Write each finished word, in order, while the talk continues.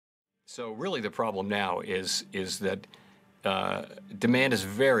So really the problem now is that demand is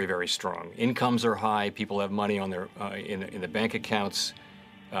very, very strong. Incomes are high. People have money on their in the bank accounts.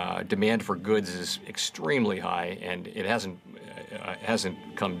 Demand for goods is extremely high, and it hasn't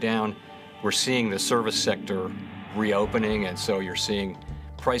come down. We're seeing the service sector reopening, and so you're seeing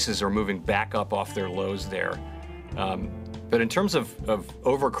prices are moving back up off their lows there. But in terms of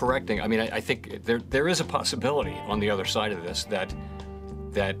overcorrecting, I mean, I think there is a possibility on the other side of this that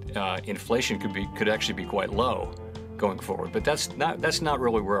inflation could actually be quite low going forward. But that's not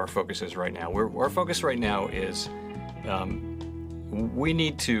really where our focus is right now. Our focus right now is we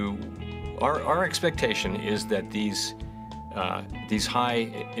need to. Our expectation is that these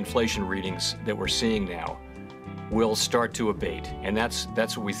high inflation readings that we're seeing now will start to abate, and that's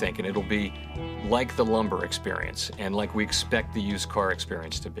what we think, and it'll be like the lumber experience and like we expect the used car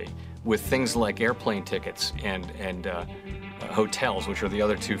experience to be, with things like airplane tickets and hotels, which are the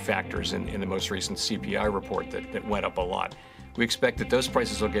other two factors in the most recent CPI report that went up a lot. We expect that those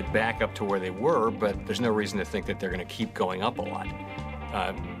prices will get back up to where they were, but there's no reason to think that they're going to keep going up a lot.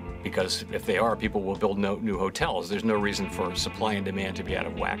 Because if they are, people will build new hotels. There's no reason for supply and demand to be out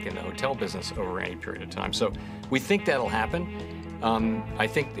of whack in the hotel business over any period of time. So we think that'll happen. I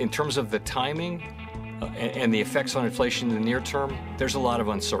think in terms of the timing and the effects on inflation in the near term, there's a lot of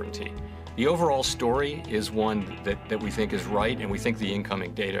uncertainty. The overall story is one that we think is right, and we think the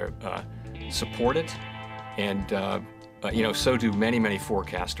incoming data support it. And so do many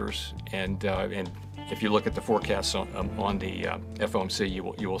forecasters. And if you look at the forecasts on the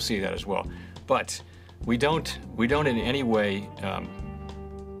FOMC, you will see that as well. But we don't in any way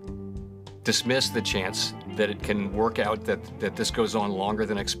dismiss the chance that it can work out that this goes on longer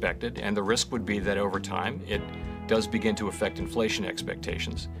than expected, and the risk would be that over time it does begin to affect inflation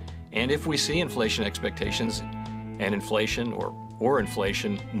expectations. And if we see inflation expectations and inflation or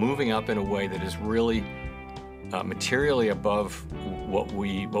inflation moving up in a way that is really materially above what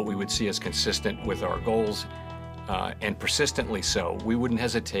we would see as consistent with our goals, and persistently so, we wouldn't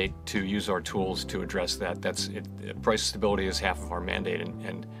hesitate to use our tools to address that. Price stability is half of our mandate,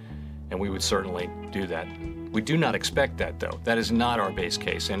 and we would certainly do that. We do not expect that, though. That is not our base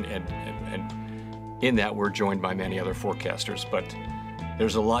case, and in that we're joined by many other forecasters. But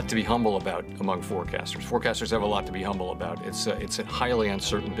there's a lot to be humble about among forecasters. Forecasters have a lot to be humble about. It's a highly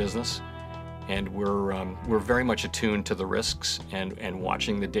uncertain business. And we're very much attuned to the risks and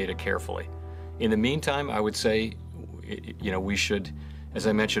watching the data carefully. In the meantime, I would say, we should, as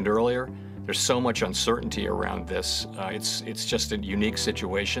I mentioned earlier, there's so much uncertainty around this. It's just a unique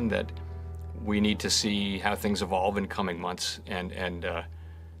situation that we need to see how things evolve in coming months and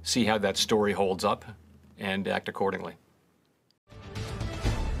see how that story holds up and act accordingly.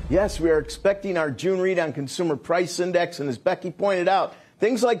 Yes, we are expecting our June read on Consumer Price Index, and as Becky pointed out,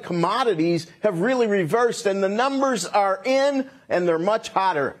 things like commodities have really reversed, and the numbers are in, and they're much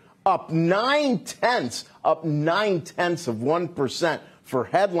hotter. Up 9/10 of 1% for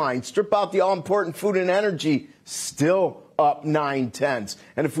headlines. Strip out the all-important food and energy, still up 9/10.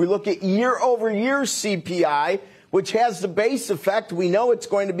 And if we look at year-over-year CPI, which has the base effect, we know it's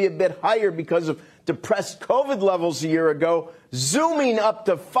going to be a bit higher because of depressed COVID levels a year ago, zooming up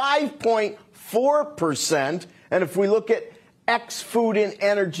to 5.4%. And if we look at ex-food and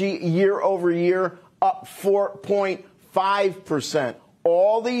energy year-over-year, up 4.5%.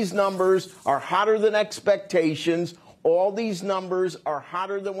 All these numbers are hotter than expectations. All these numbers are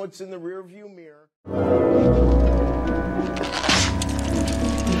hotter than what's in the rearview mirror.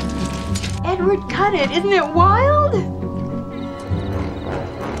 Edward, cut it. Isn't it wild?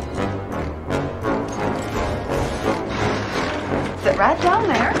 Sit right down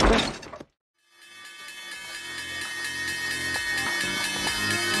there.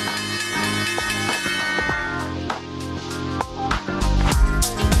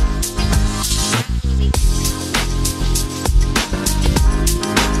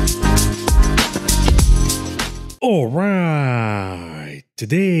 All right,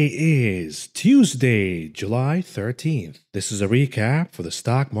 today is Tuesday, July 13th. This is a recap for the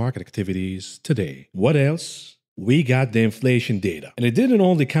stock market activities today. What else? We got the inflation data, and it didn't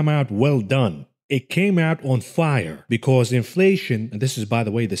only come out well done. It came out on fire because inflation, and this is, by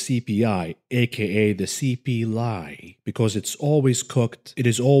the way, the CPI, aka the CP lie, because it's always cooked, it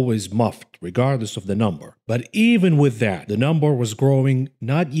is always muffed, regardless of the number. But even with that, the number was growing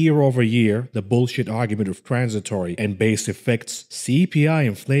not year over year, the bullshit argument of transitory and base effects. CPI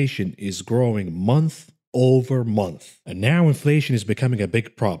inflation is growing month over month. And now inflation is becoming a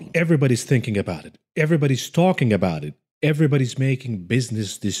big problem. Everybody's thinking about it. Everybody's talking about it. Everybody's making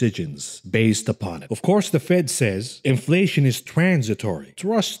business decisions based upon it. Of course, the Fed says inflation is transitory.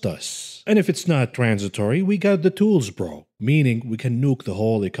 Trust us. And if it's not transitory, we got the tools, bro. Meaning we can nuke the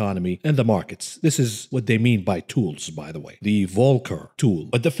whole economy and the markets. This is what they mean by tools, by the way. The Volcker tool.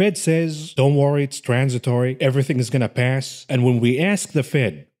 But the Fed says, don't worry, it's transitory. Everything is going to pass. And when we ask the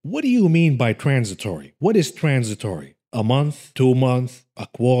Fed, what do you mean by transitory? What is transitory? A month, 2 months, a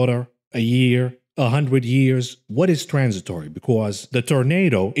quarter, a year, 100 years? What is transitory? Because the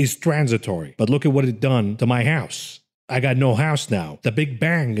tornado is transitory. But look at what it done to my house. I got no house now. The Big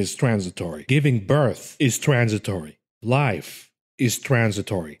Bang is transitory. Giving birth is transitory. Life is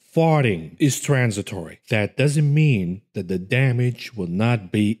transitory. Farting is transitory. That doesn't mean that the damage will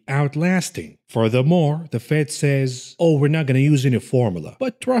not be outlasting. Furthermore, the Fed says, oh, we're not going to use any formula.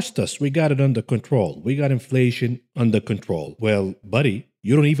 But trust us, we got it under control. We got inflation under control. Well, buddy,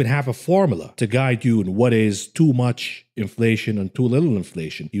 you don't even have a formula to guide you in what is too much inflation and too little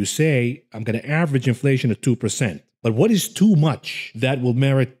inflation. You say, I'm going to average inflation at 2%. But what is too much that will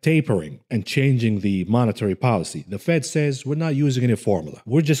merit tapering and changing the monetary policy? The Fed says we're not using any formula.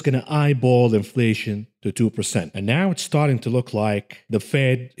 We're just going to eyeball inflation to 2%. And now it's starting to look like the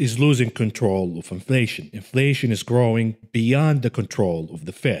Fed is losing control of inflation. Inflation is growing beyond the control of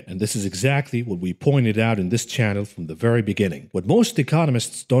the Fed. And this is exactly what we pointed out in this channel from the very beginning. What most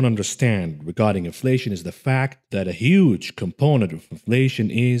economists don't understand regarding inflation is the fact that a huge component of inflation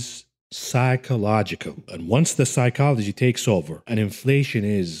is psychological. And once the psychology takes over and inflation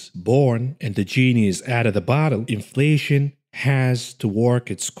is born and the genie is out of the bottle, inflation has to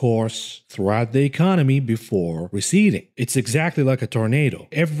work its course throughout the economy before receding. It's exactly like a tornado.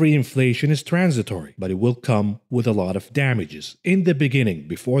 Every inflation is transitory, but it will come with a lot of damages. In the beginning,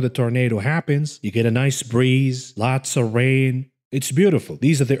 before the tornado happens, you get a nice breeze, lots of rain. It's beautiful.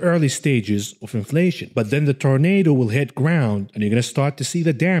 These are the early stages of inflation. But then the tornado will hit ground and you're going to start to see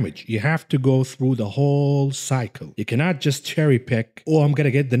the damage. You have to go through the whole cycle. You cannot just cherry pick, oh, I'm going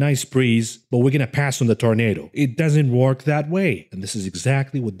to get the nice breeze, but we're going to pass on the tornado. It doesn't work that way. And this is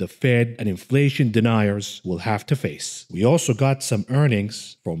exactly what the Fed and inflation deniers will have to face. We also got some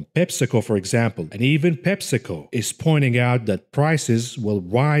earnings from PepsiCo, for example. And even PepsiCo is pointing out that prices will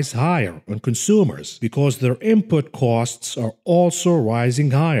rise higher on consumers because their input costs are also rising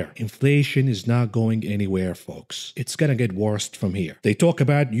higher. Inflation is not going anywhere, folks. It's gonna get worse from here. They talk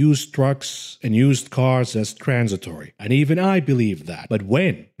about used trucks and used cars as transitory, and even I believe that. But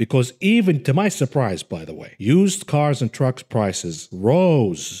when? Because even to my surprise, by the way, used cars and trucks prices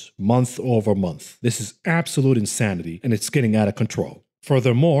rose month over month. This is absolute insanity, and it's getting out of control.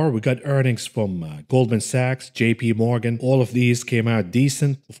 Furthermore, we got earnings from Goldman Sachs, JP Morgan. All of these came out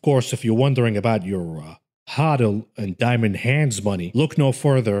decent. Of course, if you're wondering about your HODL and Diamond Hands money, look no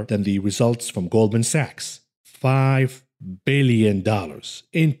further than the results from Goldman Sachs. $5 billion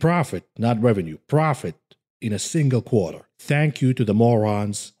in profit, not revenue, profit in a single quarter. Thank you to the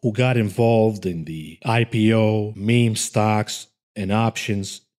morons who got involved in the IPO, meme stocks, and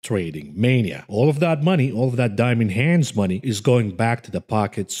options trading mania. All of that money, all of that Diamond Hands money is going back to the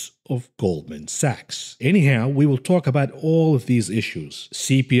pockets of Goldman Sachs. Anyhow, we will talk about all of these issues: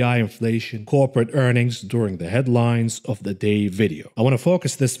 CPI inflation, corporate earnings during the headlines of the day video. I want to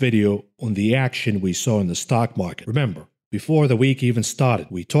focus this video on the action we saw in the stock market. Remember, before the week even started,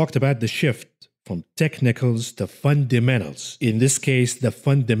 we talked about the shift from technicals to fundamentals. In this case, the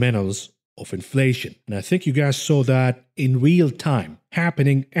fundamentals of inflation. And I think you guys saw that in real time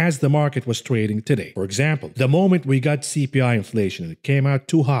happening as the market was trading today. For example, the moment we got CPI inflation and it came out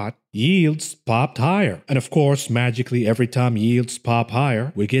too hot, yields popped higher. And of course, magically, every time yields pop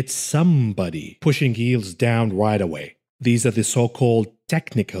higher, we get somebody pushing yields down right away. These are the so-called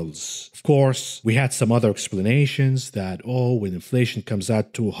technicals. Of course, we had some other explanations that, oh, when inflation comes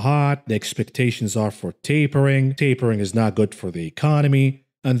out too hot, the expectations are for tapering. Tapering is not good for the economy,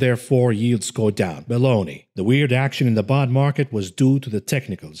 and therefore yields go down. Baloney. The weird action in the bond market was due to the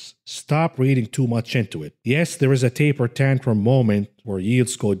technicals. Stop reading too much into it. Yes, there is a taper tantrum moment where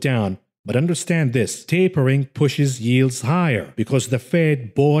yields go down, but understand this: tapering pushes yields higher because the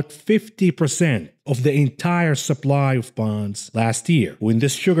Fed bought 50% of the entire supply of bonds last year. When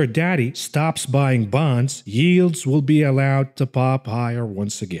this sugar daddy stops buying bonds, yields will be allowed to pop higher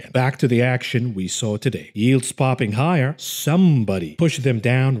once again. Back to the action we saw today. Yields popping higher, somebody pushed them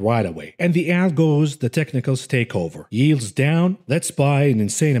down right away. And the algos, the technicals, take over. Yields down, let's buy an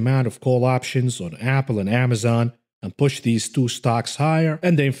insane amount of call options on Apple and Amazon. and push these two stocks higher,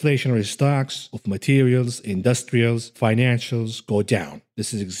 and the inflationary stocks of materials, industrials, financials go down.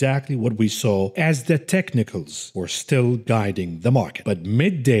 This is exactly what we saw as the technicals were still guiding the market. But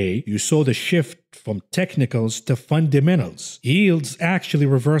midday, you saw the shift from technicals to fundamentals. Yields actually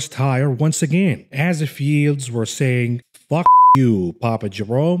reversed higher once again, as if yields were saying, fuck you, Papa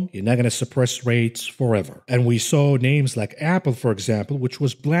Jerome, you're not going to suppress rates forever. And we saw names like Apple, for example, which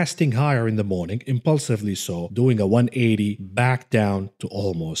was blasting higher in the morning, impulsively so, doing a 180 back down to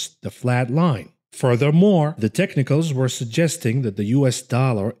almost the flat line. Furthermore, the technicals were suggesting that the US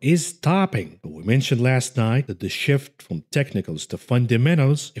dollar is topping. But we mentioned last night that the shift from technicals to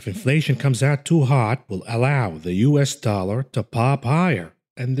fundamentals, if inflation comes out too hot, will allow the US dollar to pop higher.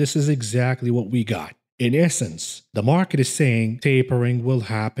 And this is exactly what we got. In essence, the market is saying tapering will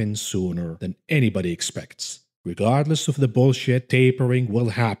happen sooner than anybody expects. Regardless of the bullshit, tapering will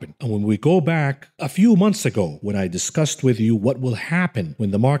happen. And when we go back a few months ago, when I discussed with you what will happen when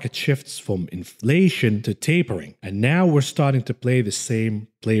the market shifts from inflation to tapering, and now we're starting to play the same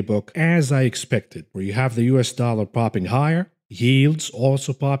playbook as I expected, where you have the US dollar popping higher, yields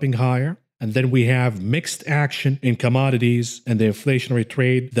also popping higher, and then we have mixed action in commodities and the inflationary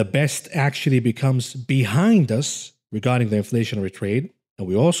trade. The best actually becomes behind us regarding the inflationary trade. And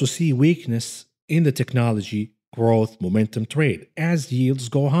we also see weakness in the technology growth momentum trade as yields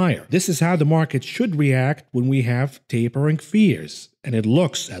go higher. This is how the market should react when we have tapering fears. And it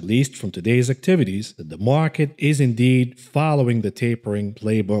looks, at least from today's activities, that the market is indeed following the tapering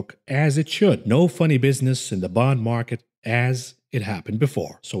playbook as it should. No funny business in the bond market as it happened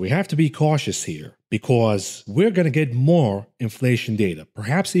before. So we have to be cautious here because we're going to get more inflation data,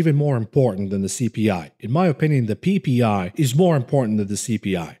 perhaps even more important than the CPI. In my opinion, the PPI is more important than the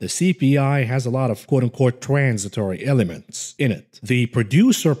CPI. The CPI has a lot of quote-unquote transitory elements in it. The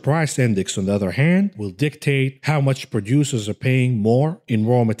producer price index, on the other hand, will dictate how much producers are paying more in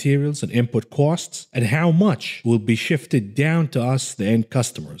raw materials and input costs, and how much will be shifted down to us, the end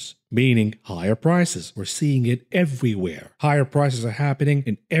customers. Meaning higher prices. We're seeing it everywhere. Higher prices are happening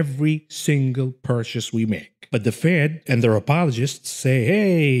in every single purchase we make. But the Fed and their apologists say,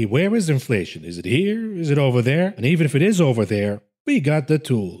 hey, where is inflation? Is it here? Is it over there? And even if it is over there, we got the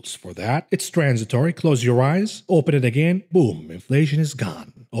tools for that. It's transitory. Close your eyes, open it again, boom, inflation is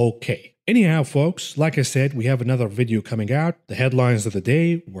gone. Okay. Anyhow, folks, like I said, we have another video coming out, the headlines of the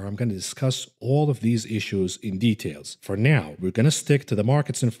day, where I'm going to discuss all of these issues in details. For now, we're going to stick to the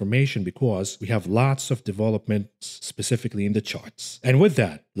market's information because we have lots of developments specifically in the charts. And with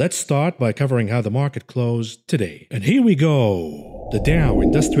that, let's start by covering how the market closed today. And here we go. The Dow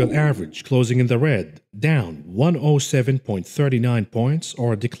Industrial Average closing in the red, down 107.39 points,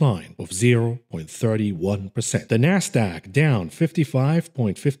 or a decline of 0.31%. The Nasdaq down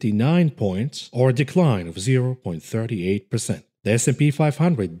 55.59 points, or a decline of 0.38%. The S&P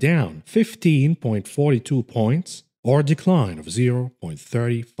 500 down 15.42 points, or a decline of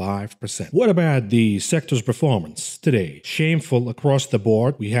 0.35%. What about the sector's performance today? Shameful across the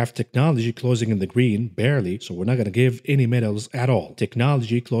board. We have technology closing in the green, barely, so we're not going to give any medals at all.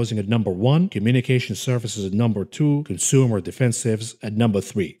 Technology closing at number 1, communication services at number 2, consumer defensives at number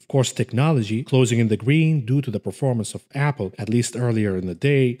 3. Of course, technology closing in the green due to the performance of Apple, at least earlier in the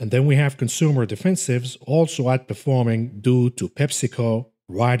day. And then we have consumer defensives also outperforming due to PepsiCo,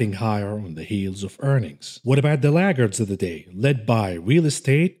 riding higher on the heels of earnings. What about the laggards of the day, led by real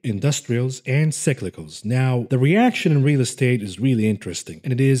estate, industrials, and cyclicals? Now, the reaction in real estate is really interesting,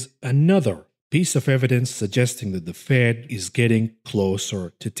 and it is another piece of evidence suggesting that the Fed is getting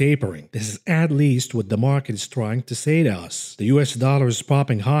closer to tapering. This is at least what the market is trying to say to us. The US dollar is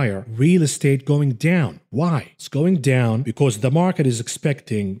popping higher, real estate going down. Why? It's going down because the market is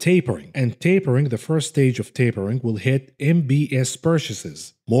expecting tapering. And tapering, the first stage of tapering, will hit MBS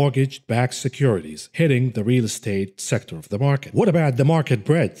purchases, mortgage-backed securities, hitting the real estate sector of the market. What about the market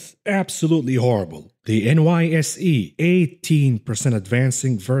breadth? Absolutely horrible. The NYSE, 18%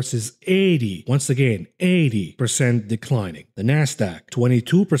 advancing versus 80. Once again, 80% declining. The Nasdaq,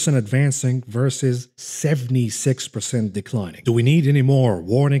 22% advancing versus 76% declining. Do we need any more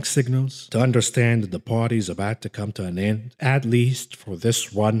warning signals to understand that the party is about to come to an end, at least for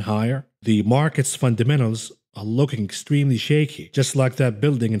this run higher? The market's fundamentals are looking extremely shaky, just like that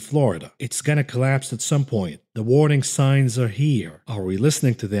building in Florida. It's gonna collapse at some point. The warning signs are here. Are we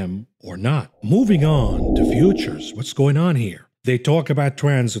listening to them or not? Moving on to futures. What's going on here? They talk about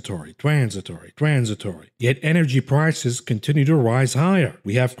transitory, yet energy prices continue to rise higher.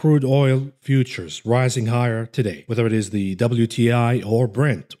 We have crude oil futures rising higher today, whether it is the WTI or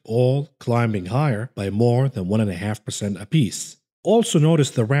Brent, all climbing higher by more than 1.5% apiece. Also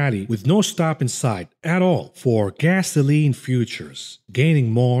notice the rally with no stop in sight at all for gasoline futures,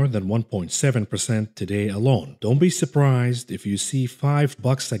 gaining more than 1.7% today alone. Don't be surprised if you see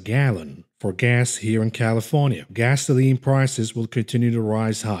 $5 a gallon for gas here in California. Gasoline prices will continue to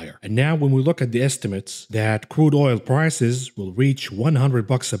rise higher. And now when we look at the estimates that crude oil prices will reach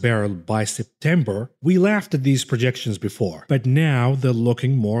 $100 a barrel by September, we laughed at these projections before, but now they're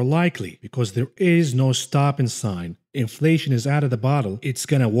looking more likely because there is no stopping sign. Inflation is out of the bottle. It's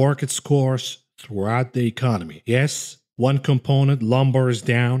gonna work its course throughout the economy. Yes, one component, lumber, is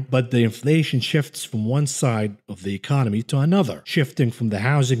down, but the inflation shifts from one side of the economy to another, shifting from the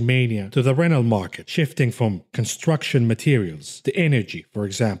housing mania to the rental market, shifting from construction materials to energy, for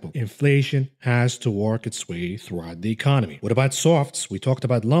example. Inflation has to work its way throughout the economy. What about softs? We talked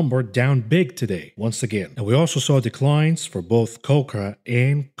about lumber down big today, once again. And we also saw declines for both cocoa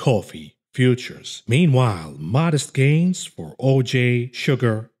and coffee futures. Meanwhile, modest gains for OJ,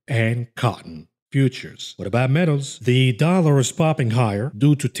 sugar, and cotton futures. What about metals? The dollar is popping higher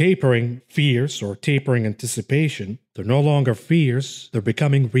due to tapering fears or tapering anticipation. They're no longer fears, they're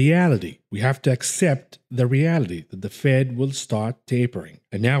becoming reality. We have to accept the reality that the Fed will start tapering.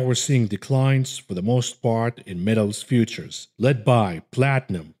 And now we're seeing declines for the most part in metals futures, led by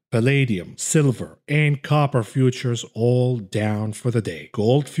platinum, palladium, silver, and copper futures all down for the day.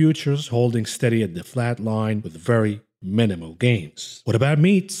 Gold futures holding steady at the flat line with very minimal gains. What about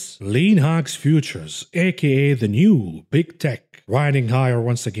meats? Lean hogs futures, aka the new big tech, riding higher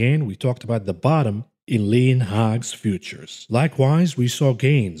once again. We talked about the bottom in lean hogs futures. Likewise, we saw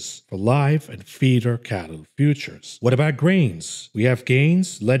gains for live and feeder cattle futures. What about grains? We have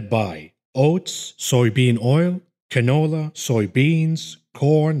gains led by oats, soybean oil, canola, soybeans,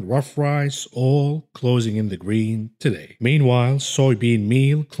 corn, rough rice, all closing in the green today. Meanwhile, soybean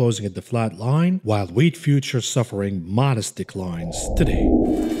meal closing at the flat line, while wheat futures suffering modest declines today.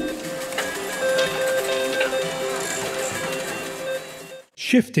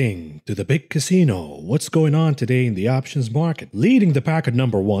 Shifting to the big casino, what's going on today in the options market? Leading the pack at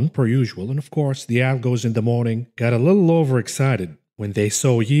number 1 per usual, and of course the algos in the morning got a little overexcited when they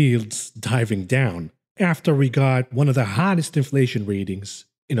saw yields diving down after we got one of the hottest inflation readings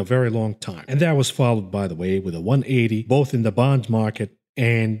in a very long time. And that was followed, by the way, with a 180 both in the bond market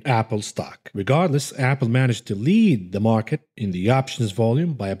and Apple stock. Regardless, Apple managed to lead the market in the options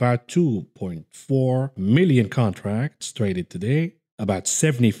volume by about 2.4 million contracts traded today. About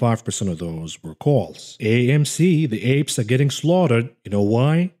 75% of those were calls. AMC, the apes are getting slaughtered. You know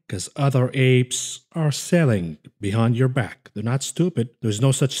why? Because other apes are selling behind your back. They're not stupid. There's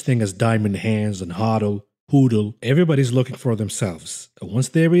no such thing as diamond hands and hodl, poodle. Everybody's looking for themselves. And once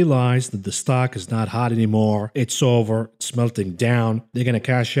they realize that the stock is not hot anymore, it's over, it's melting down, they're going to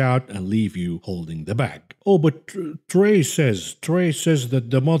cash out and leave you holding the bag. Oh, but Trey says that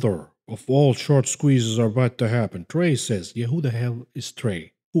the mother of all short squeezes are about to happen. Trey says, yeah, who the hell is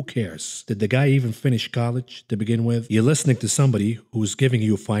Trey? Who cares? Did the guy even finish college to begin with? You're listening to somebody who's giving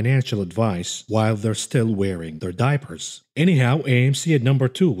you financial advice while they're still wearing their diapers. Anyhow, AMC at number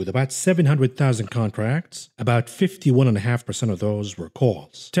 2 with about 700,000 contracts. About 51.5% of those were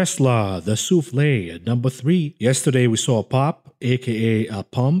calls. Tesla, the souffle, at number 3. Yesterday we saw a pop, aka a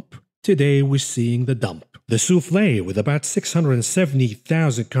pump. Today we're seeing the dump. The souffle with about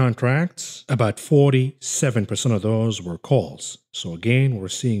 670,000 contracts, about 47% of those were calls. So again, we're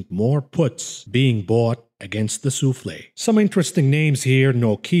seeing more puts being bought against the souffle. Some interesting names here,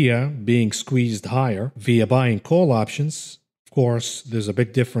 Nokia being squeezed higher via buying call options. Of course, there's a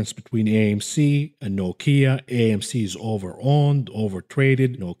big difference between AMC and Nokia. AMC is over-owned,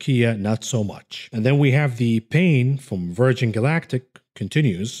 over-traded. Nokia, not so much. And then we have the pain from Virgin Galactic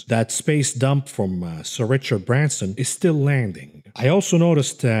continues. That space dump from Sir Richard Branson is still landing. I also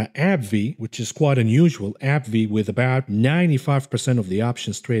noticed AbbVie, which is quite unusual. AbbVie with about 95% of the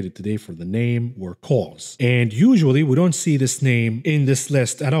options traded today for the name were calls. And usually we don't see this name in this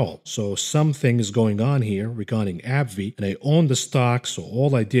list at all. So something is going on here regarding AbbVie. And I own the stock, so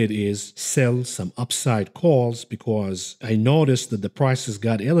all I did is sell some upside calls because I noticed that the prices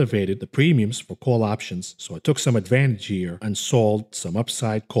got elevated, the premiums for call options. So I took some advantage here and sold some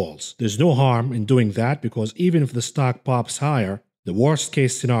upside calls. There's no harm in doing that because even if the stock pops higher, the worst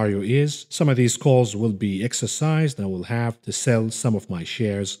case scenario is some of these calls will be exercised and I will have to sell some of my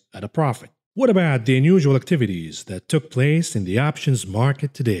shares at a profit. What about the unusual activities that took place in the options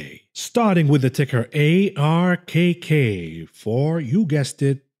market today? Starting with the ticker ARKK for, you guessed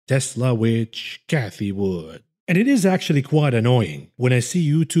it, Tesla witch Cathie Wood. And it is actually quite annoying when I see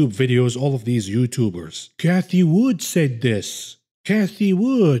YouTube videos, all of these YouTubers. Cathie Wood said this. Kathy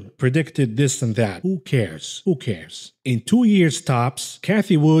Wood predicted this and that. Who cares? Who cares? In 2 years tops,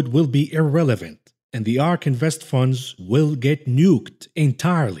 Kathy Wood will be irrelevant, and the ARK Invest funds will get nuked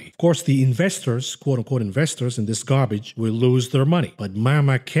entirely. Of course, the investors, quote-unquote investors in this garbage, will lose their money. But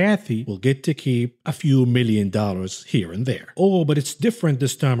Mama Kathy will get to keep a few $1,000,000 here and there. Oh, but it's different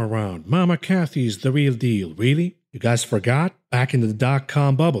this time around. Mama Kathy's the real deal. Really? You guys forgot? Back in the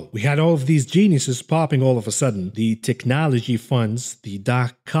dot-com bubble, we had all of these geniuses popping all of a sudden. The technology funds, the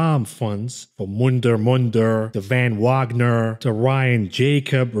dot-com funds, from Munder, to Van Wagner, to Ryan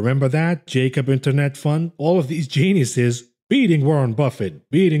Jacob. Remember that? Jacob Internet Fund? All of these geniuses beating Warren Buffett,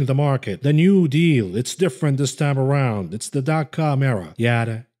 beating the market. The New Deal, it's different this time around. It's the dot-com era.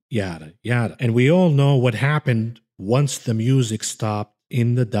 Yada, yada, yada. And we all know what happened once the music stopped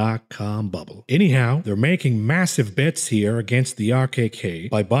in the dot-com bubble. Anyhow, they're making massive bets here against the RKK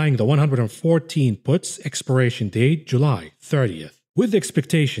by buying the 114 puts, expiration date July 30th. With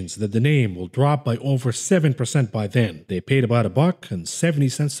expectations that the name will drop by over 7% by then, they paid about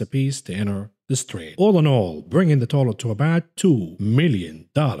 $1.70 apiece to enter this trade. All in all, bringing the total to about $2 million.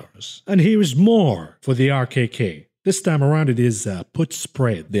 And here's more for the RKK. This time around it is a put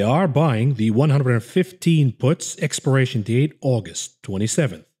spread. They are buying the 115 puts, expiration date August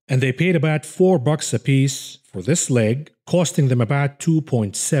 27th. And they paid about $4 a piece for this leg, costing them about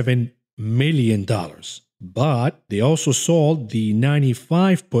 $2.7 million. But they also sold the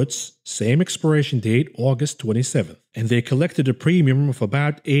 95 puts, same expiration date August 27th. And they collected a premium of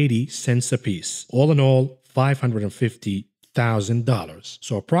about 80 cents a piece. All in all, $550,000.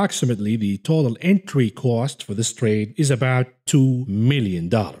 So approximately the total entry cost for this trade is about $2 million.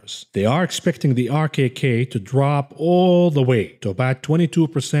 They are expecting the RKK to drop all the way to about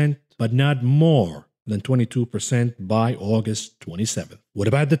 22%, but not more than 22% by August 27th. What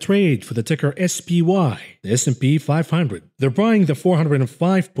about the trade for the ticker SPY, the S&P 500? They're buying the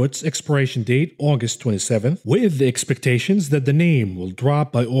 405 puts, expiration date August 27th, with the expectations that the name will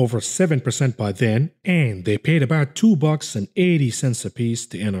drop by over 7% by then, and they paid about $2.80 a piece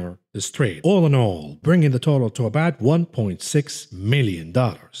to enter this trade. All in all, bringing the total to about $1.6 million.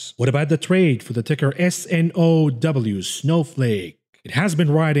 What about the trade for the ticker SNOW, Snowflake? It has been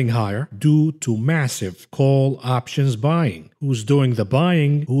riding higher due to massive call options buying. Who's doing the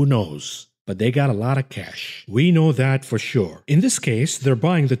buying? Who knows? But they got a lot of cash. We know that for sure. In this case, they're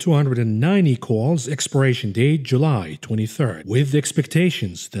buying the 290 calls, expiration date July 23rd, with the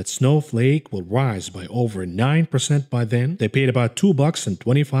expectations that Snowflake will rise by over 9% by then. They paid about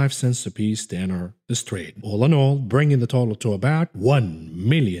 $2.25 a piece to enter this trade. All in all, bringing the total to about $1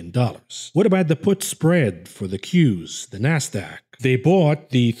 million. What about the put spread for the Qs, the Nasdaq? They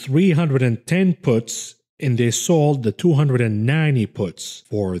bought the 310 puts and they sold the 290 puts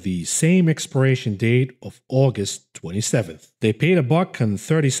for the same expiration date of August 27th. They paid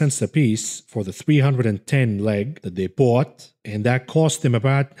 $1.30 a piece for the 310 leg that they bought, and that cost them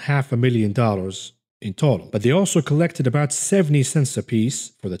about $500,000 in total. But they also collected about 70 cents a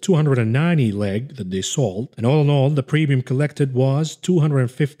piece for the 290 leg that they sold, and all in all, the premium collected was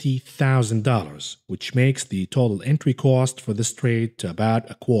 $250,000, which makes the total entry cost for this trade to about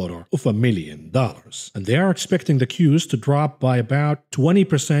 $250,000. And they are expecting the Qs to drop by about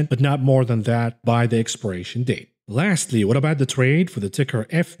 20%, but not more than that by the expiration date. Lastly, what about the trade for the ticker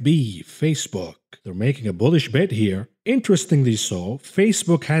FB, Facebook? They're making a bullish bet here. Interestingly so,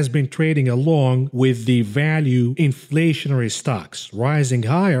 Facebook has been trading along with the value inflationary stocks, rising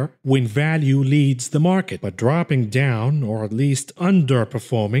higher when value leads the market, but dropping down or at least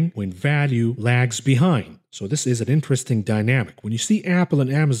underperforming when value lags behind. So this is an interesting dynamic. When you see Apple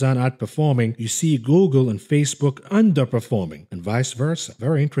and Amazon outperforming, you see Google and Facebook underperforming, and vice versa.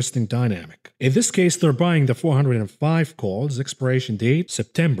 Very interesting dynamic. In this case, they're buying the 405 calls, expiration date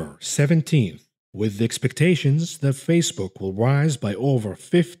September 17th. With the expectations that Facebook will rise by over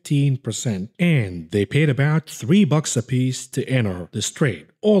 15%, and they paid about $3 a piece to enter this trade.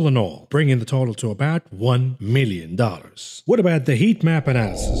 All in all, bringing the total to about $1 million. What about the heat map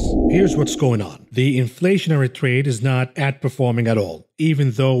analysis? Here's what's going on. The inflationary trade is not outperforming at all,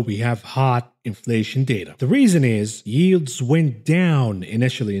 even though we have hot inflation data. The reason is yields went down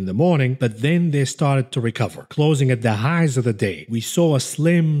initially in the morning, but then they started to recover, closing at the highs of the day. We saw a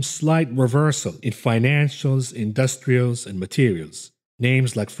slight reversal in financials, industrials, and materials.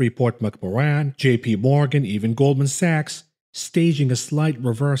 Names like Freeport-McMoran, JP Morgan, even Goldman Sachs, staging a slight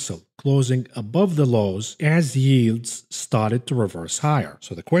reversal, closing above the lows as yields started to reverse higher.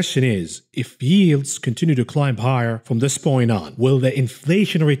 So the question is, if yields continue to climb higher from this point on, will the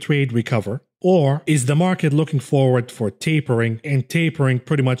inflationary trade recover? Or is the market looking forward for tapering, and tapering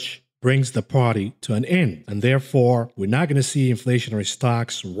pretty much brings the party to an end, and therefore we're not going to see inflationary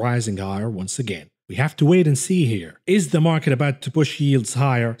stocks rising higher once again. We have to wait and see here. Is the market about to push yields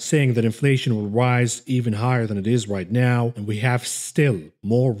higher, saying that inflation will rise even higher than it is right now, and we have still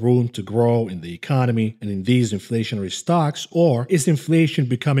more room to grow in the economy and in these inflationary stocks? Or is inflation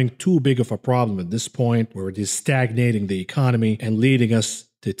becoming too big of a problem at this point, where it is stagnating the economy and leading us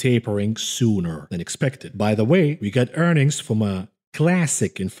to tapering sooner than expected? By the way, we got earnings from a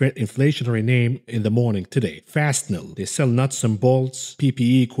classic inflationary name in the morning today, Fastenal. They sell nuts and bolts,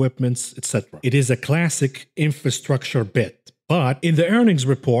 PPE equipments, etc. It is a classic infrastructure bet. But in the earnings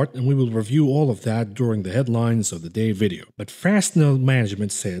report, and we will review all of that during the headlines of the day video, but Fastenal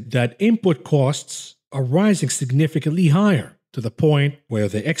management said that input costs are rising significantly higher, to the point where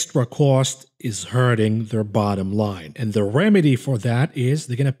the extra cost is hurting their bottom line. And the remedy for that is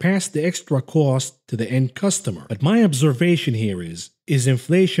they're going to pass the extra cost to the end customer. But my observation here is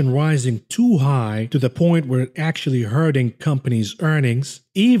inflation rising too high to the point where it's actually hurting companies' earnings,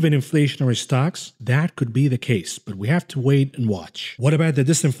 even inflationary stocks? That could be the case, but we have to wait and watch. What about the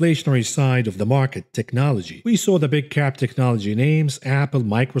disinflationary side of the market, technology? We saw the big cap technology names, Apple,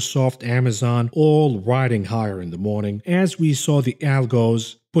 Microsoft, Amazon, all riding higher in the morning, as we saw the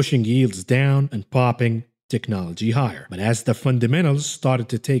algos pushing yields down and popping technology higher. But as the fundamentals started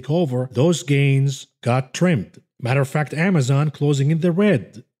to take over, those gains got trimmed. Matter of fact, Amazon closing in the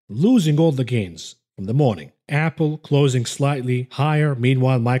red, losing all the gains from the morning. Apple closing slightly higher.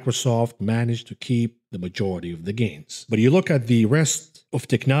 Meanwhile, Microsoft managed to keep the majority of the gains. But you look at the rest of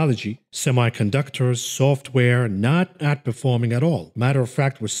technology, semiconductors, software, not outperforming at all. Matter of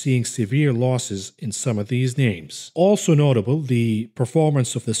fact, we're seeing severe losses in some of these names. Also notable, the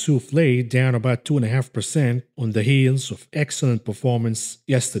performance of the souffle down about 2.5% on the heels of excellent performance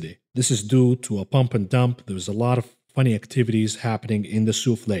yesterday. This is due to a pump and dump. There's a lot of funny activities happening in the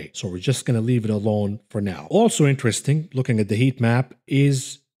souffle, so we're just going to leave it alone for now. Also interesting, looking at the heat map,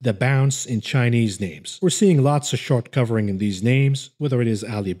 is the bounce in Chinese names. We're seeing lots of short covering in these names, whether it is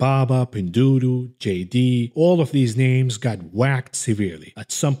Alibaba, Pinduoduo, JD. All of these names got whacked severely.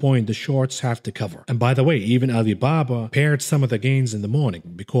 At some point, the shorts have to cover. And by the way, even Alibaba paired some of the gains in the morning,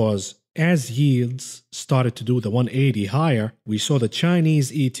 because as yields started to do the 180 higher, we saw the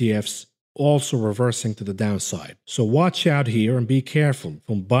Chinese ETFs also reversing to the downside. So watch out here and be careful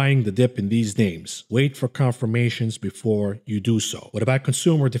from buying the dip in these names. Wait for confirmations before you do so. What about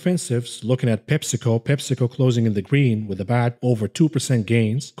consumer defensives? Looking at PepsiCo closing in the green with about over 2%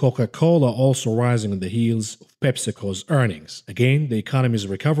 gains. Coca-Cola also rising on the heels of PepsiCo's earnings. Again, the economy is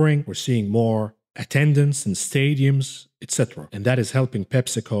recovering. We're seeing more attendance in stadiums, etc. And that is helping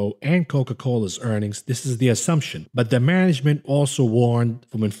PepsiCo and Coca-Cola's earnings. This is the assumption. But the management also warned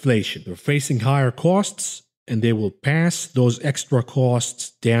from inflation. They're facing higher costs, and they will pass those extra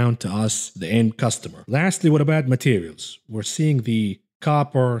costs down to us, the end customer. Lastly, what about materials? We're seeing the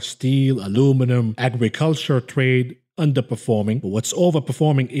copper, steel, aluminum, agriculture trade underperforming, but what's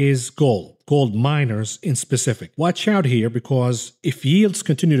overperforming is gold miners in specific. Watch out here, because if yields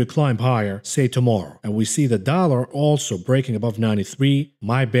continue to climb higher, say tomorrow, and we see the dollar also breaking above 93,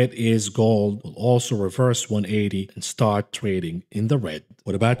 my bet is gold will also reverse 180 and start trading in the red.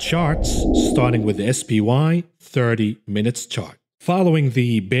 What about charts? Starting with the SPY 30 minutes chart. Following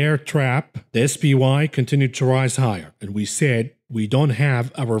the bear trap, the SPY continued to rise higher, and we said we don't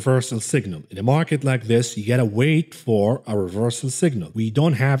have a reversal signal. In a market like this, you gotta wait for a reversal signal. We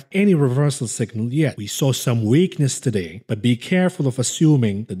don't have any reversal signal yet. We saw some weakness today, but be careful of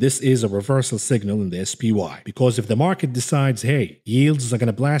assuming that this is a reversal signal in the SPY. Because if the market decides, hey, yields are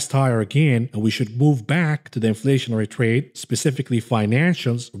gonna blast higher again, and we should move back to the inflationary trade, specifically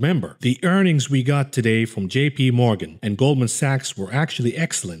financials, remember, the earnings we got today from JP Morgan and Goldman Sachs were actually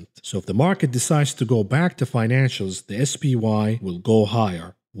excellent. So if the market decides to go back to financials, the SPY will go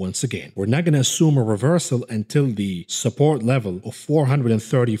higher once again. We're not going to assume a reversal until the support level of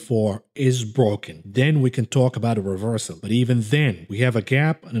 434 is broken. Then we can talk about a reversal. But even then, we have a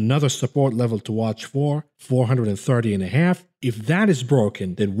gap and another support level to watch for, 430.5. If that is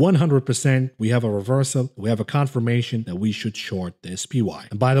broken, then 100% we have a reversal. We have a confirmation that we should short the SPY.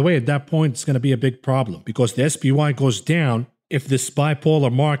 And by the way, at that point, it's going to be a big problem, because the SPY goes down if this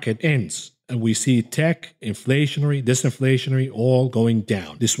bipolar market ends and we see tech, inflationary, disinflationary, all going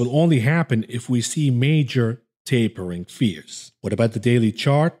down. This will only happen if we see major tapering fears. What about the daily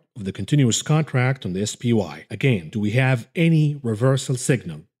chart of the continuous contract on the SPY? Again, do we have any reversal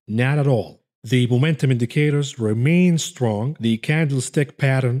signal? Not at all. The momentum indicators remain strong. The candlestick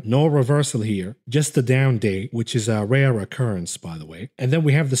pattern, no reversal here, just a down day, which is a rare occurrence, by the way. And then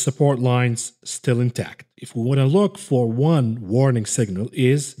we have the support lines still intact. If we want to look for one warning signal,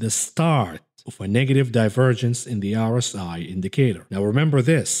 is the start of a negative divergence in the RSI indicator. Now remember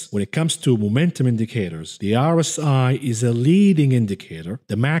this, when it comes to momentum indicators, the RSI is a leading indicator,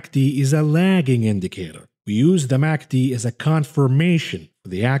 the MACD is a lagging indicator. We use the MACD as a confirmation for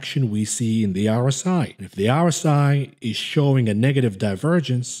the action we see in the RSI. And if the RSI is showing a negative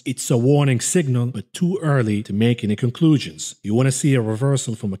divergence, it's a warning signal, but too early to make any conclusions. You want to see a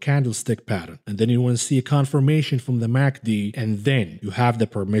reversal from a candlestick pattern, and then you want to see a confirmation from the MACD, and then you have the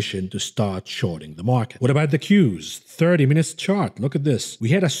permission to start shorting the market. What about the Qs? 30 minutes chart. Look at this. We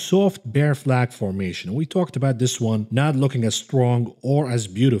had a soft bear flag formation, and we talked about this one not looking as strong or as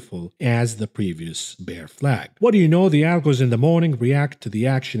beautiful as the previous bear flag. What do you know? The algos in the morning react to the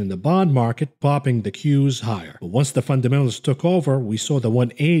action in the bond market, popping the Qs higher. But once the fundamentals took over, we saw the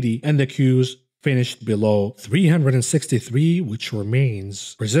 180 and the Qs finished below 363, which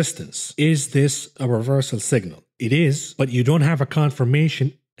remains resistance. Is this a reversal signal? It is, but you don't have a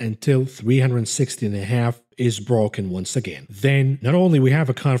confirmation until 360.5 is broken once again. Then not only we have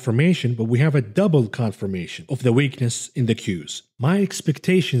a confirmation, but we have a double confirmation of the weakness in the Qs. My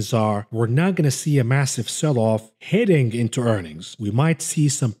expectations are we're not going to see a massive sell-off heading into earnings. We might see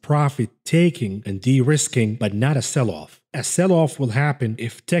some profit taking and de-risking, but not a sell-off. A sell-off will happen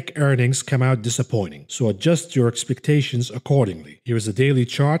if tech earnings come out disappointing, so adjust your expectations accordingly. Here's a daily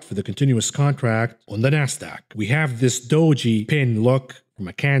chart for the continuous contract on the Nasdaq. We have this doji pin look from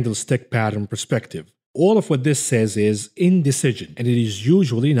a candlestick pattern perspective. All of what this says is indecision, and it is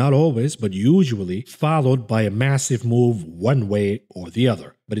usually, not always, but usually followed by a massive move one way or the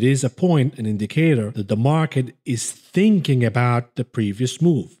other. But it is a point, an indicator that the market is thinking about the previous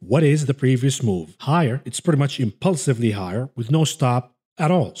move. What is the previous move? Higher. It's pretty much impulsively higher with no stop at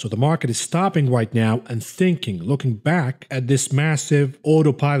all. So the market is stopping right now and thinking, looking back at this massive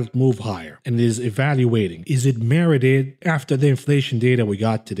autopilot move higher, and it is evaluating. Is it merited after the inflation data we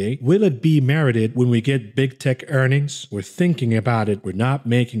got today? Will it be merited when we get big tech earnings? We're thinking about it. We're not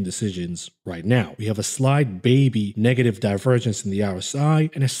making decisions right now. We have a slight baby negative divergence in the RSI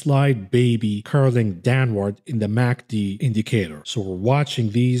and a slight baby curling downward in the MACD indicator. So we're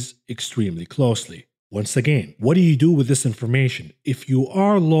watching these extremely closely. Once again, what do you do with this information? If you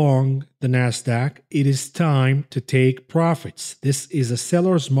are long the Nasdaq, it is time to take profits. This is a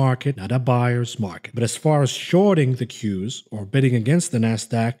seller's market, not a buyer's market. But as far as shorting the Qs or betting against the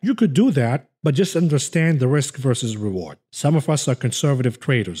Nasdaq, you could do that, but just understand the risk versus reward. Some of us are conservative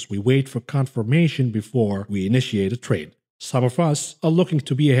traders. We wait for confirmation before we initiate a trade. Some of us are looking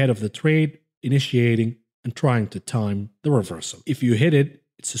to be ahead of the trade, initiating and trying to time the reversal. If you hit it,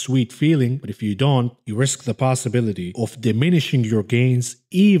 it's a sweet feeling, but if you don't, you risk the possibility of diminishing your gains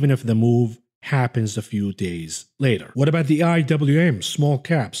even if the move happens a few days later. What about the IWM, small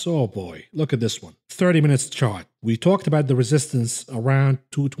caps? Oh boy, look at this one. 30 minutes chart. We talked about the resistance around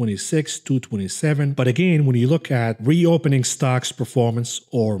 226, 227, but again, when you look at reopening stocks performance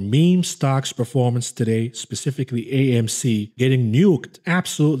or meme stocks performance today, specifically AMC getting nuked,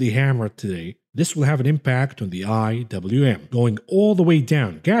 absolutely hammered today, this will have an impact on the IWM, going all the way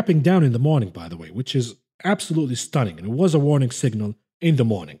down, gapping down in the morning, by the way, which is absolutely stunning, and it was a warning signal in the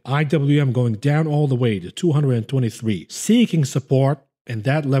morning. IWM going down all the way to 223, seeking support, and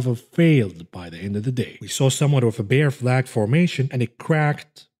that level failed by the end of the day. We saw somewhat of a bear flag formation, and it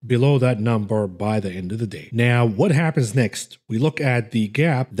cracked below that number by the end of the day. Now, what happens next? We look at the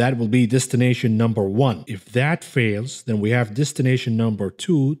gap. That will be destination number 1. If that fails, then we have destination number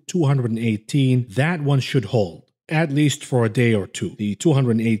 2, 218. That one should hold, at least for a day or two, the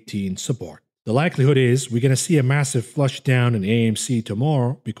 218 support. The likelihood is we're going to see a massive flush down in AMC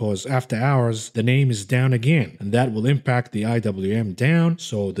tomorrow because after hours, the name is down again, and that will impact the IWM down.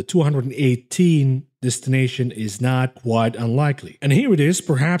 So the 218 destination is not quite unlikely. And here it is,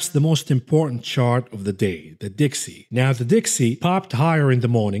 perhaps the most important chart of the day, the Dixie. Now, the Dixie popped higher in the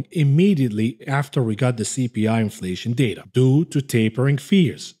morning immediately after we got the CPI inflation data due to tapering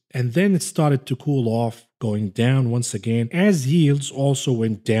fears. And then it started to cool off, going down once again as yields also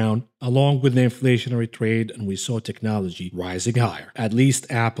went down along with the inflationary trade, and we saw technology rising higher, at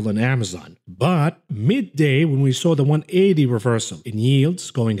least Apple and Amazon. But midday, when we saw the 180 reversal in yields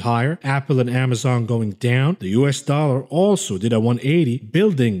going higher, Apple and Amazon going down, the US dollar also did a 180,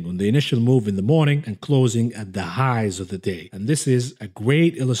 building on the initial move in the morning and closing at the highs of the day. And this is a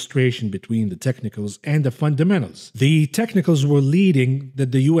great illustration between the technicals and the fundamentals. The technicals were leading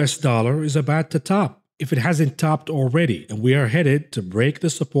that the US dollar is about to top. if it hasn't topped already, and we are headed to break the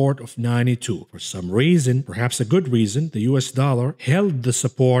support of 92. For some reason, perhaps a good reason, the US dollar held the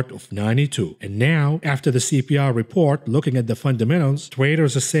support of 92. And now, after the CPI report, looking at the fundamentals,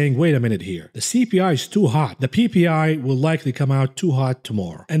 traders are saying, wait a minute here. The CPI is too hot. The PPI will likely come out too hot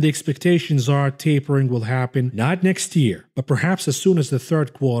tomorrow. And the expectations are tapering will happen not next year, but perhaps as soon as the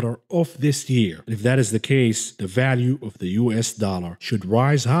third quarter of this year. And if that is the case, the value of the US dollar should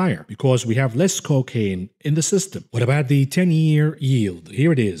rise higher because we have less cocaine in the system. What about the 10-year yield?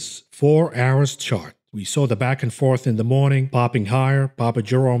 Here it is, 4 hours chart. We saw the back and forth in the morning, popping higher, Papa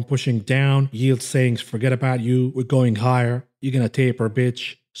Jerome pushing down, yield saying, forget about you, we're going higher, you're gonna taper,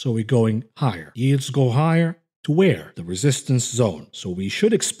 bitch, so we're going higher. Yields go higher. To where? The resistance zone. So we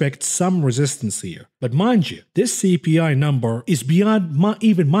should expect some resistance here. But mind you, this CPI number is beyond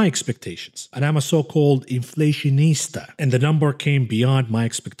even my expectations. And I'm a so-called inflationista. And the number came beyond my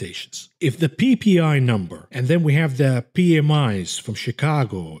expectations. If the PPI number, and then we have the PMIs from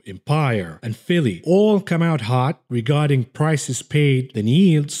Chicago, Empire, and Philly, all come out hot regarding prices paid, then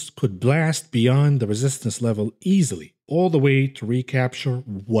yields could blast beyond the resistance level easily, all the way to recapture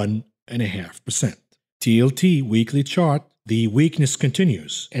 1.5%. TLT weekly chart, the weakness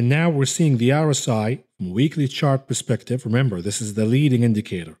continues. And now we're seeing the RSI from a weekly chart perspective. Remember, this is the leading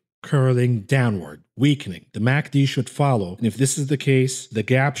indicator, curling downward, weakening. The MACD should follow. And if this is the case, the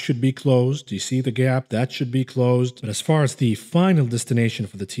gap should be closed. You see the gap? That should be closed. But as far as the final destination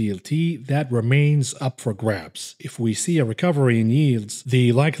for the TLT, that remains up for grabs. If we see a recovery in yields,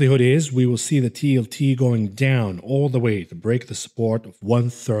 the likelihood is we will see the TLT going down all the way to break the support of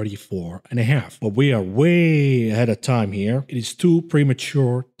 134.5. But we are way ahead of time here. It is too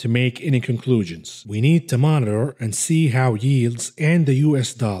premature to make any conclusions. We need to monitor and see how yields and the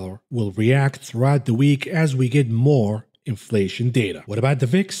US dollar will react throughout the week as we get more inflation data. What about the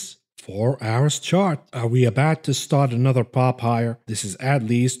VIX? 4 hours chart. Are we about to start another pop higher? This is at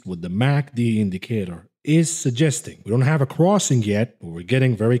least what the MACD indicator is suggesting. We don't have a crossing yet, but we're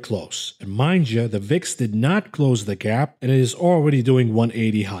getting very close. And mind you, the VIX did not close the gap and it is already doing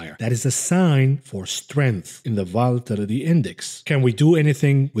 180 higher. That is a sign for strength in the volatility index. Can we do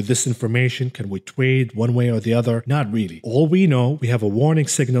anything with this information? Can we trade one way or the other? Not really. All we know, we have a warning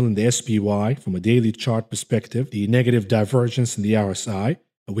signal in the SPY from a daily chart perspective, the negative divergence in the RSI.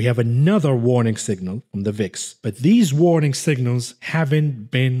 And we have another warning signal from the VIX. But these warning signals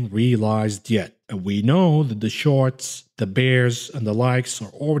haven't been realized yet. And we know that the shorts, the bears, and the likes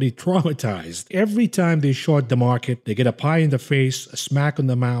are already traumatized. Every time they short the market, they get a pie in the face, a smack on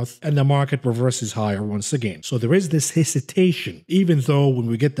the mouth, and the market reverses higher once again. So there is this hesitation, even though when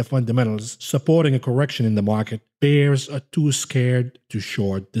we get the fundamentals supporting a correction in the market, bears are too scared to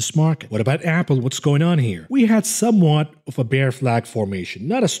short this market. What about Apple? What's going on here? We had somewhat of a bear flag formation.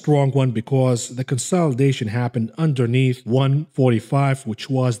 Not a strong one because the consolidation happened underneath 145, which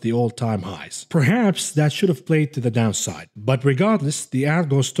was the all-time highs. Perhaps that should have played to the downside. But regardless, the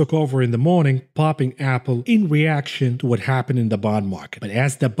algos took over in the morning, popping Apple in reaction to what happened in the bond market. But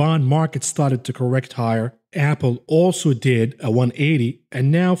as the bond market started to correct higher, Apple also did a 180 and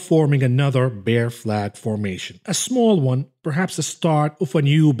now forming another bear flag formation. A small one, perhaps the start of a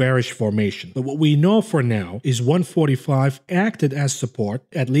new bearish formation. But what we know for now is 145 acted as support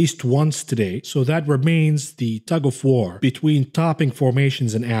at least once today, so that remains the tug of war between topping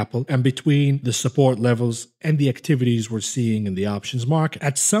formations in Apple and between the support levels and the activities we're seeing in the options market.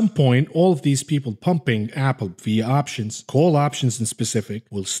 At some point, all of these people pumping Apple via options, call options in specific,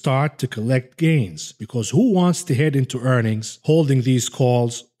 will start to collect gains because who wants to head into earnings holding these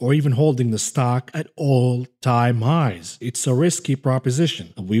calls or even holding the stock at all-time highs? It's a risky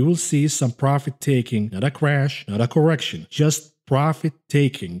proposition. And we will see some profit taking, not a crash, not a correction, just profit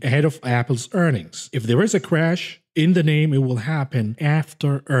taking ahead of Apple's earnings. If there is a crash, in the name, it will happen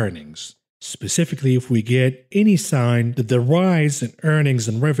after earnings. Specifically, if we get any sign that the rise in earnings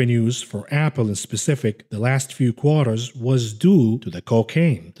and revenues for Apple in specific the last few quarters was due to the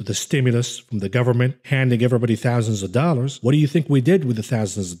cocaine, to the stimulus from the government handing everybody thousands of dollars. What do you think we did with the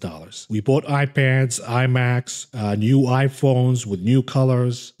thousands of dollars? We bought iPads, iMacs, new iPhones with new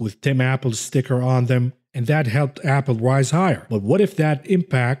colors, with Tim Apple's sticker on them, and that helped Apple rise higher. But what if that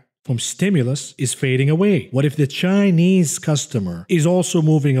impact from stimulus is fading away? What if the Chinese customer is also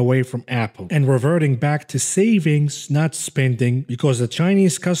moving away from Apple and reverting back to savings, not spending, because the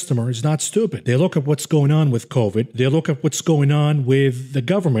Chinese customer is not stupid. They look at what's going on with COVID. They look at what's going on with the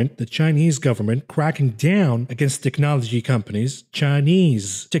government, the Chinese government, cracking down against technology companies,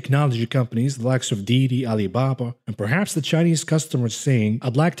 Chinese technology companies, the likes of Didi, Alibaba, and perhaps the Chinese customer is saying,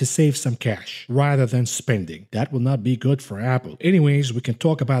 I'd like to save some cash rather than spending. That will not be good for Apple. Anyways, we can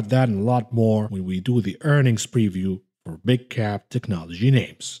talk about that and a lot more when we do the earnings preview for big cap technology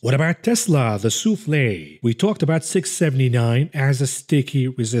names. What about Tesla, the souffle? We talked about 679 as a sticky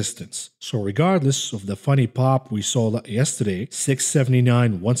resistance. So regardless of the funny pop we saw yesterday,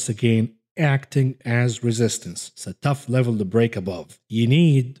 679 once again acting as resistance. It's a tough level to break above. You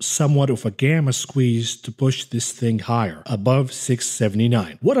need somewhat of a gamma squeeze to push this thing higher, above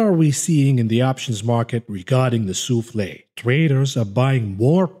 679. What are we seeing in the options market regarding the souffle? Traders are buying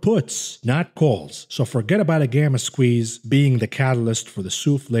more puts, not calls. So forget about a gamma squeeze being the catalyst for the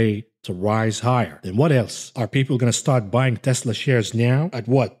souffle to rise higher. Then what else? Are people going to start buying Tesla shares now at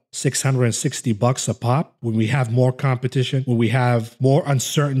what? $660 a pop, when we have more competition, when we have more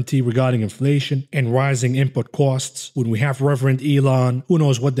uncertainty regarding inflation and rising input costs, when we have Reverend Elon, who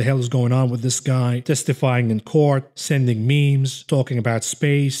knows what the hell is going on with this guy, testifying in court, sending memes, talking about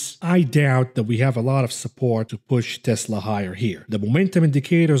space. I doubt that we have a lot of support to push Tesla higher here. The momentum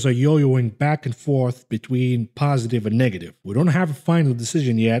indicators are yo-yoing back and forth between positive and negative. We don't have a final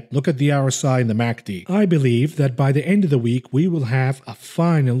decision yet. Look at the RSI and the MACD. I believe that by the end of the week, we will have a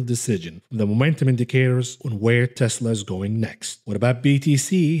final decision from the momentum indicators on where Tesla is going next. What about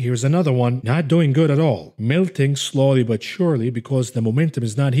BTC? Here's another one. Not doing good at all. Melting slowly but surely because the momentum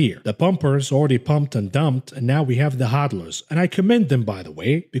is not here. The pumpers already pumped and dumped, and now we have the hodlers. And I commend them, by the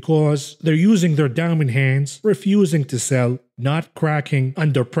way, because they're using their dominant hands, refusing to sell, not cracking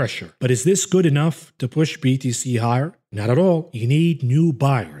under pressure. But is this good enough to push BTC higher? Not at all. You need new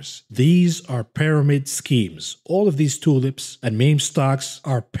buyers. These are pyramid schemes. All of these tulips and meme stocks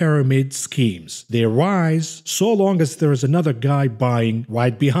are pyramid schemes. They rise so long as there is another guy buying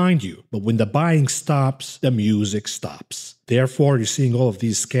right behind you. But when the buying stops, the music stops. Therefore, you're seeing all of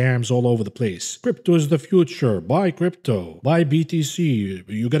these scams all over the place. Crypto is the future. Buy crypto. Buy BTC.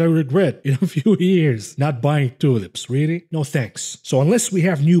 You're gonna regret in a few years not buying tulips. Really? No thanks. So unless we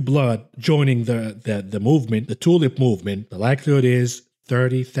have new blood joining the movement, the tulip movement, the likelihood is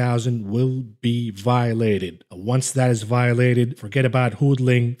 30,000 will be violated. Once that is violated, forget about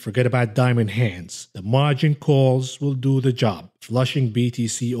hoodling, forget about diamond hands. The margin calls will do the job, flushing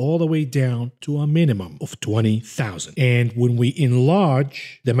BTC all the way down to a minimum of 20,000. And when we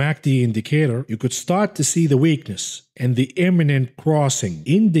enlarge the MACD indicator, you could start to see the weakness and the imminent crossing,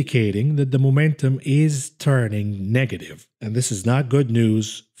 indicating that the momentum is turning negative. And this is not good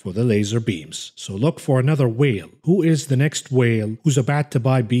news for the laser beams. So look for another whale. Who is the next whale who's about to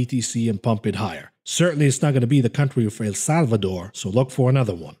buy BTC and pump it higher? Certainly it's not going to be the country of El Salvador, so look for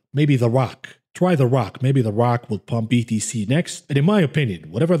another one. Maybe The Rock. Try The Rock. Maybe The Rock will pump BTC next. And in my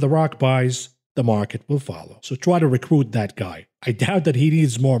opinion, whatever The Rock buys, the market will follow. So try to recruit that guy. I doubt that he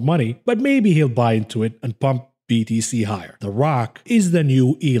needs more money, but maybe he'll buy into it and pump BTC higher. The Rock is the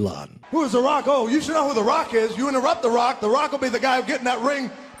new Elon. Who is The Rock? Oh, you should know who The Rock is. You interrupt The Rock will be the guy who get in that ring,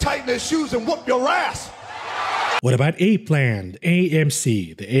 tighten his shoes, and whoop your ass. What about Apeland,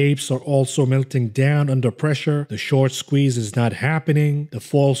 AMC? The apes are also melting down under pressure. The short squeeze is not happening. The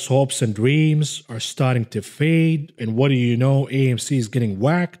false hopes and dreams are starting to fade. And what do you know? AMC is getting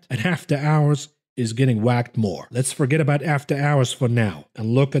whacked, and after hours is getting whacked more. Let's forget about after hours for now and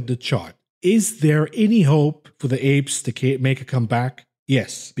look at the chart. Is there any hope for the apes to make a comeback?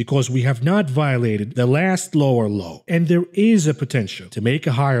 Yes, because we have not violated the last lower low, and there is a potential to make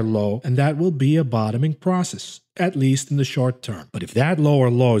a higher low, and that will be a bottoming process, at least in the short term. But if that lower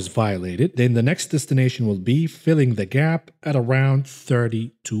low is violated, then the next destination will be filling the gap at around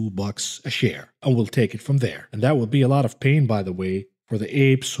 $32 a share, and we'll take it from there. And that will be a lot of pain, by the way, for the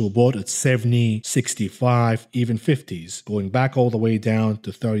apes who bought at 70, 65, even 50s, going back all the way down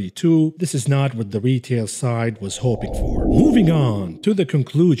to 32. This is not what the retail side was hoping for. Moving on to the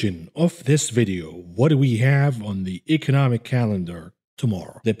conclusion of this video, what do we have on the economic calendar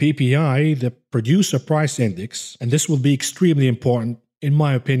tomorrow? The PPI, the Producer Price Index, and this will be extremely important, in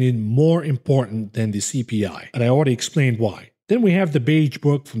my opinion, more important than the CPI. And I already explained why. Then we have the beige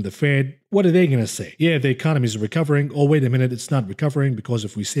book from the Fed. What are they going to say? Yeah, the economy is recovering. Oh, wait a minute, it's not recovering, because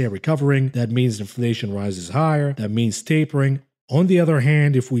if we say recovering, that means inflation rises higher. That means tapering. On the other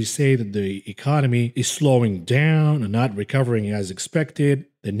hand, if we say that the economy is slowing down and not recovering as expected,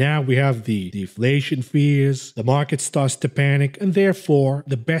 then now we have the deflation fears. The market starts to panic, and therefore,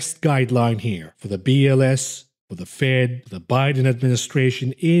 the best guideline here for the BLS, for the Fed, the Biden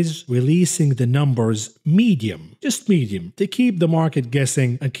administration is releasing the numbers medium, just medium, to keep the market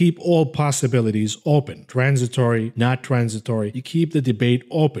guessing and keep all possibilities open. Transitory, not transitory. You keep the debate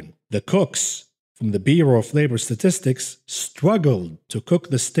open. The cooks from the Bureau of Labor Statistics struggled to cook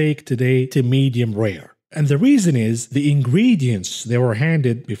the steak today to medium rare. And the reason is the ingredients they were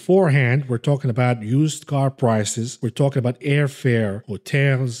handed beforehand. We're talking about used car prices, we're talking about airfare,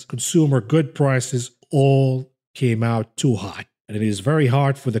 hotels, consumer good prices, all came out too hot. And it is very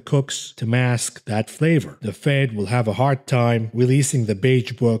hard for the cooks to mask that flavor. The Fed will have a hard time releasing the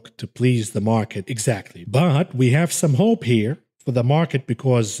beige book to please the market exactly. But we have some hope here for the market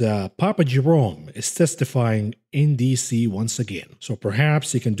because Papa Jerome is testifying in DC once again. So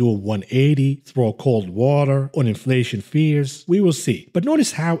perhaps he can do a 180, throw cold water on inflation fears. We will see. But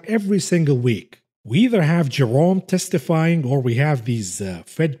notice how every single week we either have Jerome testifying or we have these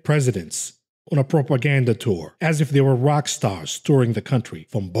Fed presidents on a propaganda tour, as if they were rock stars touring the country,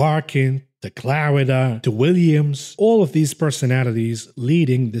 from Barkin to Clarida to Williams, all of these personalities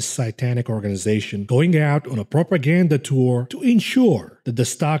leading this satanic organization, going out on a propaganda tour to ensure that the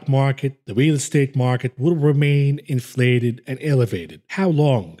stock market, the real estate market will remain inflated and elevated. How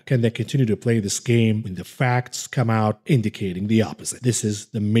long can they continue to play this game when the facts come out indicating the opposite? This is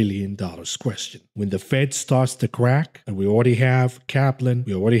the $1 million question. When the Fed starts to crack, and we already have Kaplan,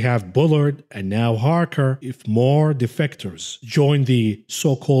 we already have Bullard, and now Harker, if more defectors join the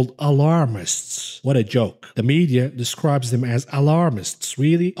so-called alarmists, what a joke. The media describes them as alarmists.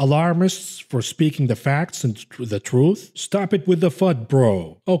 Really? Alarmists for speaking the facts and the truth? Stop it with the FUD,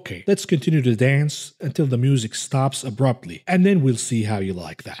 bro. Okay, let's continue to dance until the music stops abruptly, and then we'll see how you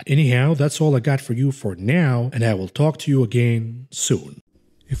like that. Anyhow, that's all I got for you for now, and I will talk to you again soon.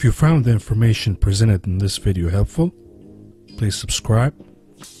 If you found the information presented in this video helpful, please subscribe,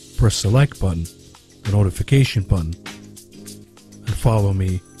 press the like button, the notification button, and follow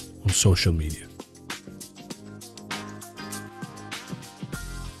me on social media.